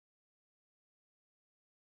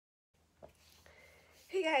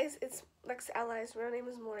Hey guys, it's Lex Allies. My name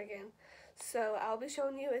is Morgan. So I'll be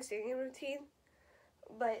showing you a singing routine,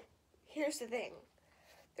 but here's the thing.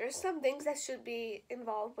 There's some things that should be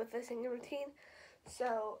involved with the singing routine.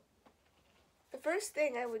 So the first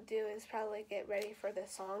thing I would do is probably get ready for the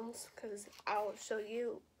songs, because I'll show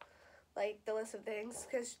you like the list of things,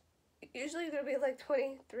 because usually there'll be like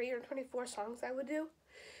 23 or 24 songs I would do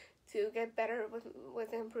to get better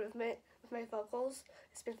with improvement with my vocals.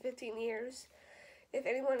 It's been 15 years. If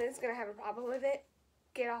anyone is going to have a problem with it,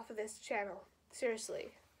 get off of this channel.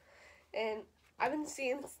 Seriously. And I've been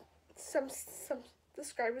seeing some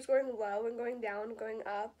subscribers going low and going down and going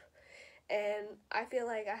up. And I feel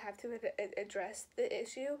like I have to address the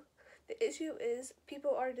issue. The issue is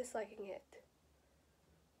people are disliking it.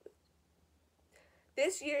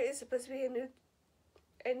 This year is supposed to be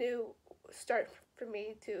a new start for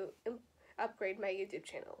me to upgrade my YouTube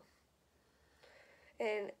channel.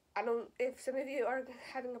 And if some of you are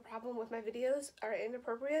having a problem with my videos are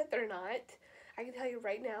inappropriate, they're not. I can tell you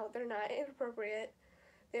right now, they're not inappropriate.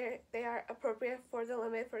 They are appropriate for the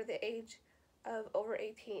limit for the age of over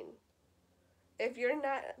 18. If you're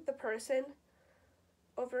not the person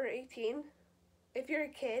over 18, if you're a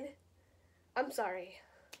kid, I'm sorry.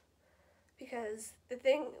 Because the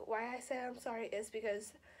thing why I say I'm sorry is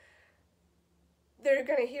because they're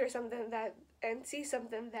gonna hear something and see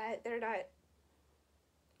something that they're not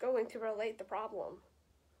going to relate the problem.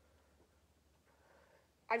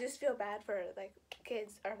 I just feel bad for like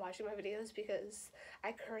kids are watching my videos because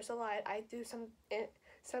I curse a lot. I do some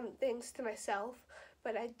things to myself,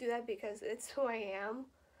 but I do that because it's who I am.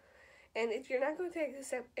 And if you're not going to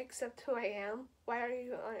accept who I am, why are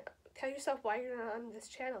you on? Tell yourself why you're not on this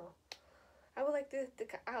channel. I would like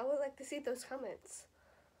to see those comments.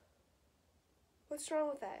 What's wrong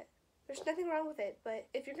with that? There's nothing wrong with it, but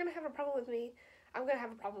if you're gonna have a problem with me, I'm gonna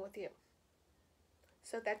have a problem with you.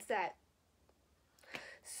 So that's that.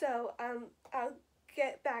 So I'll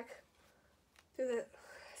get back to the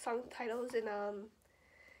song titles and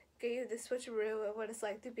get you the switcheroo of what it's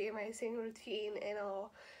like to be in my singing routine and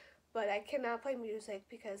all. But I cannot play music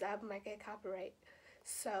because I might get copyright.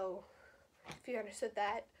 So if you understood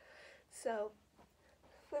that. So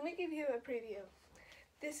let me give you a preview.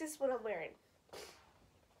 This is what I'm wearing.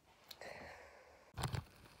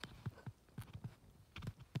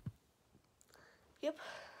 Yep.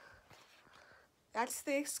 That's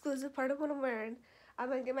the exclusive part of what I'm wearing. I'm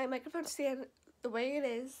going to get my microphone stand the way it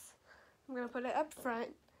is. I'm going to put it up front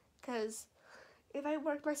because if I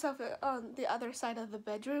work myself on the other side of the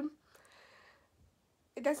bedroom,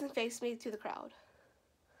 it doesn't face me to the crowd.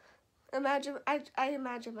 I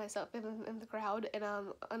imagine myself in the crowd and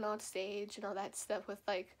on stage and all that stuff with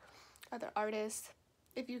like other artists.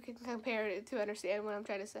 If you can compare it to understand what I'm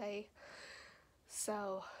trying to say.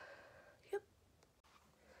 So, yep.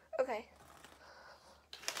 Okay.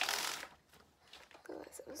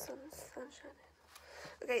 Sunshine.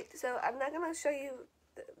 Okay, so I'm not gonna show you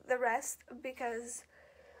the rest because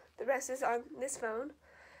the rest is on this phone.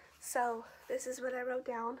 So this is what I wrote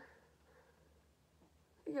down.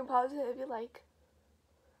 You can pause it if you like.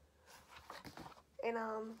 And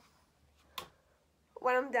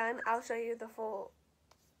when I'm done, I'll show you the full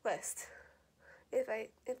list. If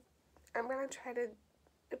I'm gonna try to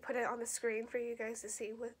put it on the screen for you guys to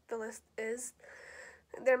see what the list is.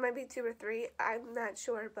 There might be 2 or 3, I'm not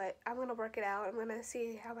sure, but I'm gonna work it out. I'm gonna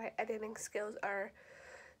see how my editing skills are.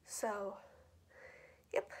 So,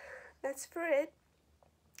 yep, that's for it.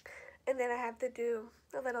 And then I have to do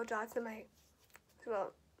a little dots in my,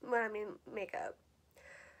 well, what I mean makeup.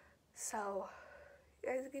 So,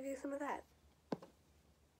 guys, give you some of that.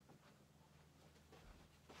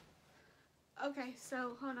 Okay,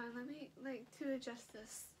 so hold on, let me to adjust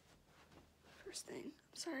this first thing.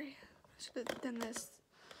 I'm sorry, I should have done this.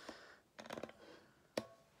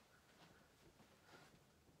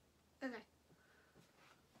 Okay.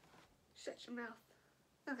 Shut your mouth.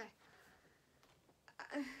 Okay.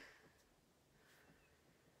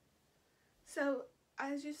 So,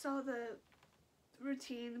 as you saw the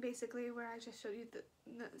routine, basically, where I just showed you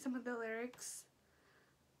some of the lyrics,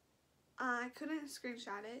 I couldn't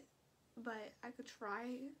screenshot it, but I could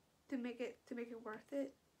try to make it worth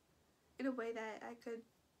it in a way that I could.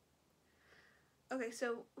 Okay,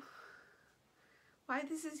 so why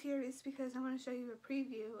this is here is because I want to show you a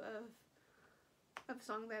preview of a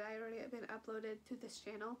song that I already have been uploaded to this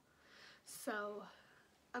channel. So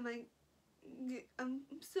I'm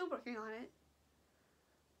still working on it,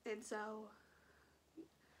 and so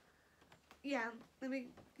yeah, let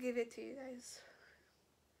me give it to you guys.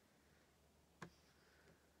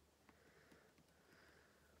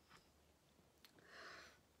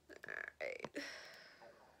 Alright.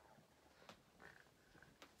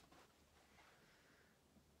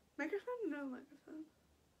 have a microphone.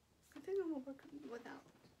 I think I'm gonna work without.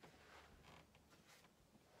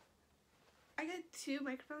 I got 2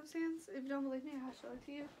 microphone stands. If you don't believe me, I'll show it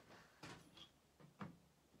to you.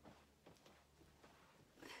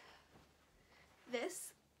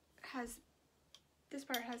 This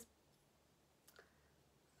part has,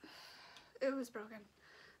 it was broken,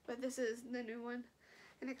 but this is the new one,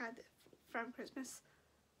 and I got it from Christmas.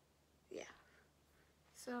 Yeah.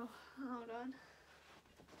 So, hold on.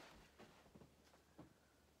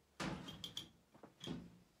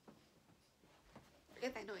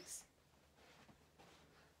 Forget that noise.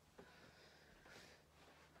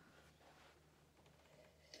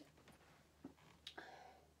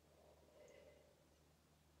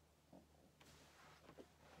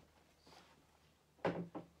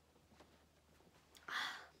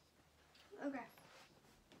 Okay.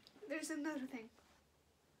 There's another thing.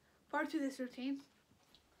 Part to this routine.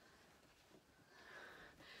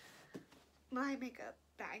 My makeup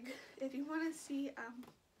bag. If you want to see a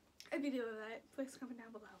video of that, please comment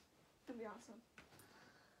down below. That'd be awesome.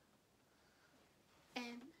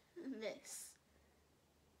 And this.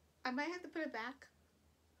 I might have to put it back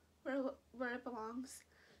where it belongs.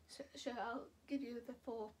 So I'll give you the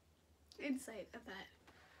full insight of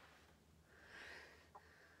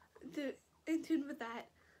that. In tune with that,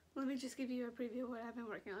 let me just give you a preview of what I've been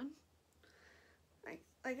working on. Like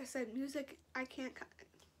I said, music, I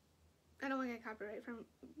don't want to get copyright from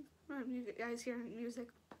you guys hearing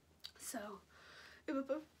music. So, it would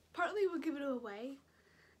partly would give it away,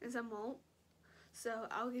 and some won't. So,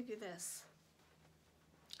 I'll give you this.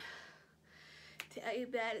 Tell you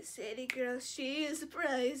about a city girl, she is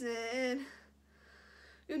surprising.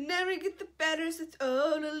 You'll never get the better, so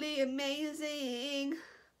totally amazing.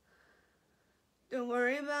 Don't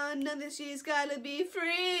worry about nothing, she's gotta be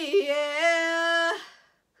free, yeah.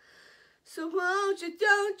 So won't you,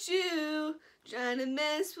 don't you, trying to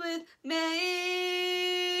mess with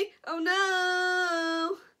me. Oh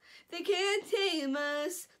no, they can't tame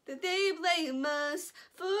us, that they blame us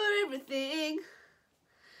for everything.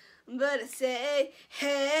 But I say,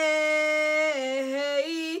 hey,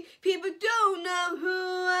 people don't know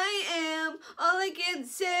who I am, all I can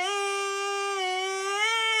say.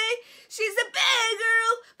 She's a bad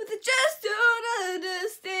girl, but they just don't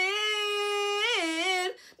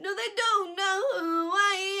understand. No, they don't know who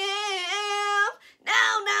I am.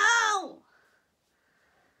 No.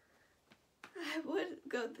 I would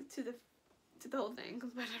go to the whole thing,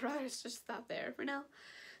 but I'd rather just stop there for now.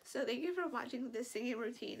 So thank you for watching this singing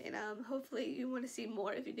routine, and hopefully you want to see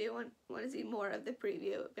more. If you do want to see more of the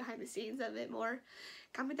preview, behind the scenes of it more,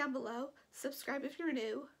 comment down below. Subscribe if you're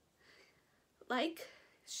new. Like,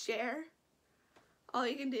 share, all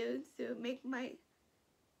you can do to make my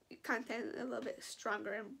content a little bit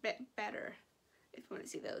stronger and better if you want to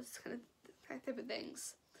see those kind of type of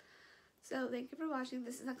things. So thank you for watching.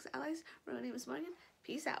 This is Uncle Allies. My name is Morgan.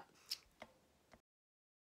 Peace out.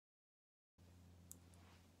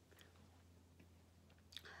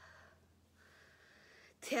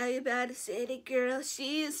 Tell you about a city girl,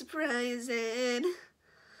 she is surprising.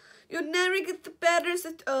 You'll never get the better,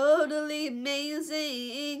 so totally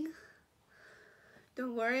amazing.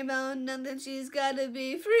 Don't worry about nothing, she's gotta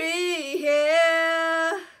be free,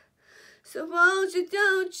 yeah. So won't you,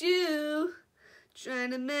 don't you,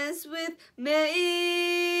 trying to mess with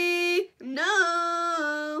me.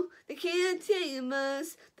 No, they can't tame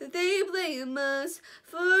us, that they blame us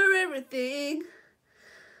for everything.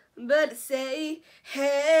 But I say,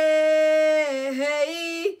 hey,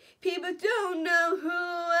 people don't know who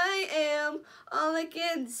I am, all I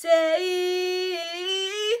can say.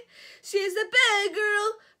 She's a bad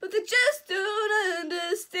girl, but they just don't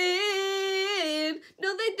understand.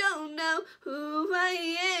 No, they don't know who I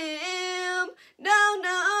am.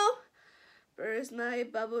 No. Burst my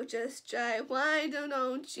bubble, just try, why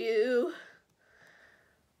don't you?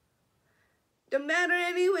 Don't matter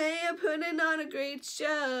anyway, I'm putting on a great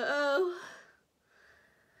show.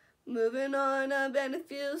 Moving on up and it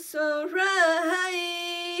feels so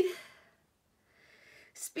right.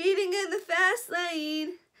 Speeding in the fast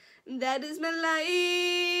lane, that is my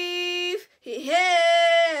life.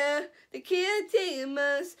 Yeah, they can't tame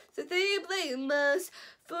us, so they blame us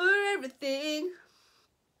for everything.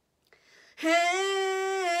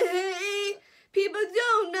 Hey, people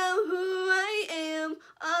don't know who I am,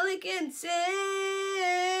 all I can say.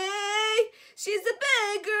 She's a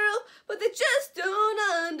bad girl, but they just don't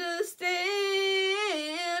understand.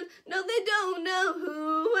 No, they don't know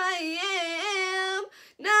who I am.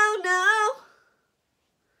 No.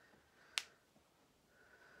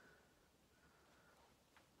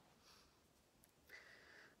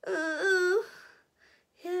 Oh,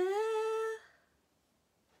 yeah.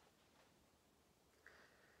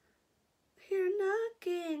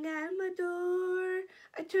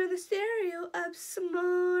 turn the stereo up some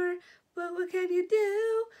more. But what can you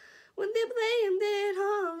do when they blamed it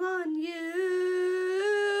all on you?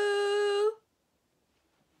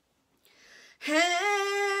 Hey,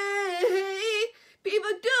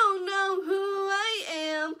 people don't know who I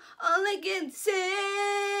am. All I can say,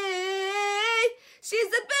 she's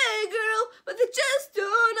a bad girl, but they just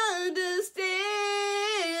don't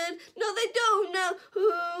understand. No, they don't know who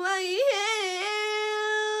I am.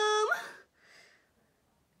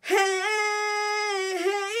 Hey,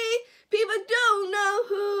 people don't know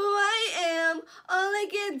who I am. All I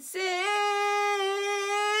can say,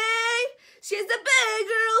 she's a bad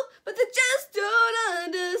girl, but they just don't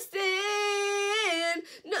understand.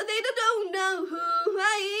 No, they don't know who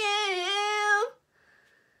I am.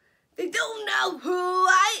 They don't know who